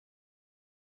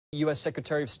U.S.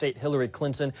 Secretary of State Hillary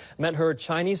Clinton met her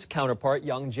Chinese counterpart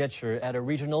Yang Jiechi at a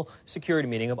regional security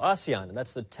meeting of ASEAN, and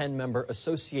that's the 10-member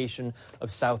Association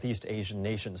of Southeast Asian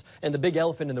Nations. And the big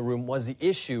elephant in the room was the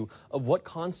issue of what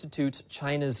constitutes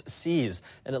China's seas.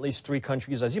 And at least 3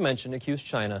 countries, as you mentioned, accused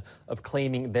China of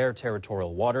claiming their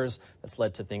territorial waters. That's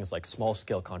led to things like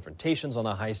small-scale confrontations on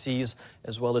the high seas,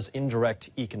 as well as indirect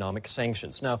economic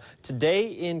sanctions. Now, today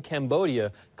in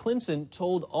Cambodia, Clinton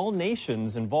told all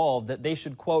nations involved that they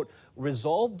should, quote,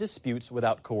 resolve disputes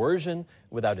without coercion,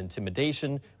 without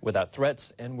intimidation, without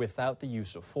threats, and without the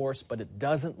use of force. But it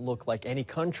doesn't look like any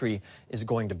country is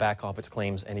going to back off its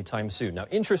claims anytime soon. Now,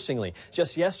 interestingly,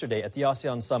 just yesterday at the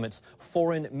ASEAN Summit's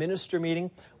foreign minister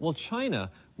meeting, well, China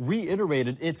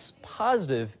reiterated its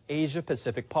positive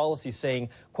Asia-Pacific policy, saying,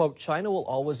 quote, China will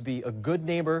always be a good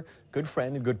neighbor, good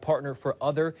friend, and good partner for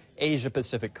other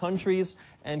Asia-Pacific countries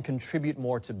and contribute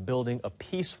more to building a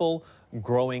peaceful,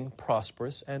 growing,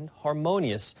 prosperous, and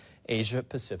harmonious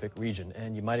Asia-Pacific region.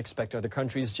 And you might expect other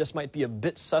countries just might be a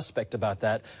bit suspect about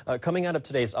that. Coming out of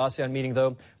today's ASEAN meeting,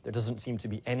 though, there doesn't seem to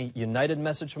be any united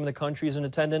message from the countries in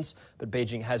attendance, but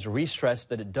Beijing has re-stressed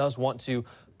that it does want to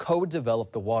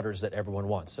co-develop the waters that everyone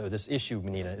wants. So this issue,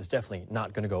 Nina, is definitely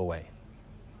not going to go away.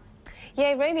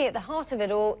 Yeah, Ramy, at the heart of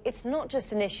it all, it's not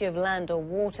just an issue of land or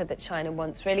water that China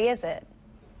wants, really, is it?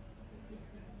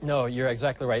 No, you're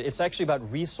exactly right. It's actually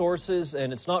about resources,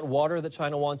 and it's not water that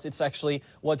China wants. It's actually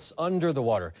what's under the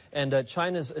water. And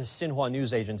China's Xinhua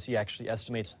news agency actually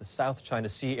estimates the South China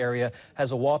Sea area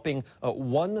has a whopping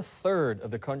 1/3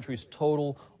 of the country's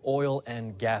total oil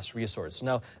and gas resource.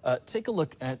 Now, take a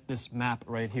look at this map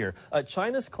right here.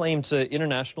 China's claim to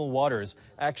international waters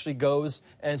actually goes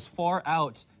as far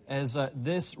out as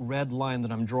this red line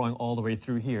that I'm drawing all the way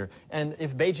through here. And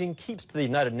if Beijing keeps to the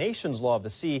United Nations Law of the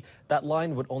Sea, that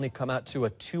line would only come out to a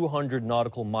 200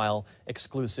 nautical mile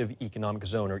exclusive economic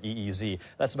zone, or EEZ.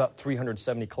 That's about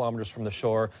 370 kilometers from the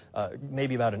shore,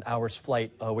 maybe about an hour's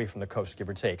flight away from the coast, give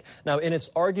or take. Now, in its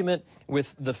argument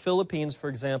with the Philippines, for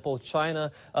example,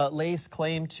 China lays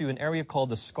claim to an area called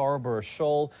the Scarborough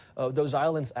Shoal. Those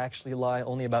islands actually lie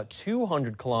only about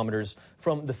 200 kilometers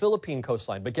from the Philippine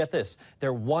coastline. But get this,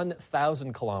 they're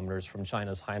 1,000 kilometers from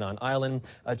China's Hainan Island.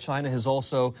 China has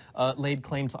also laid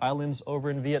claim to islands over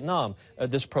in Vietnam.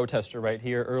 This protester right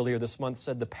here earlier this month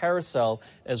said the Paracel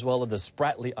as well as the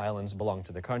Spratly Islands belong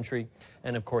to the country.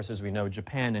 And of course, as we know,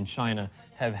 Japan and China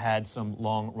have had some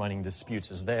long-running disputes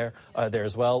there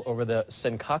as well over the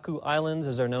Senkaku Islands,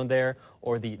 as they're known there,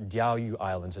 or the Diaoyu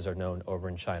Islands, as they're known over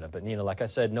in China. But Nina, like I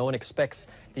said, no one expects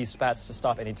these spats to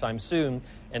stop anytime soon,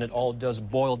 and it all does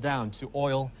boil down to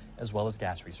oil as well as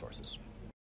gas resources.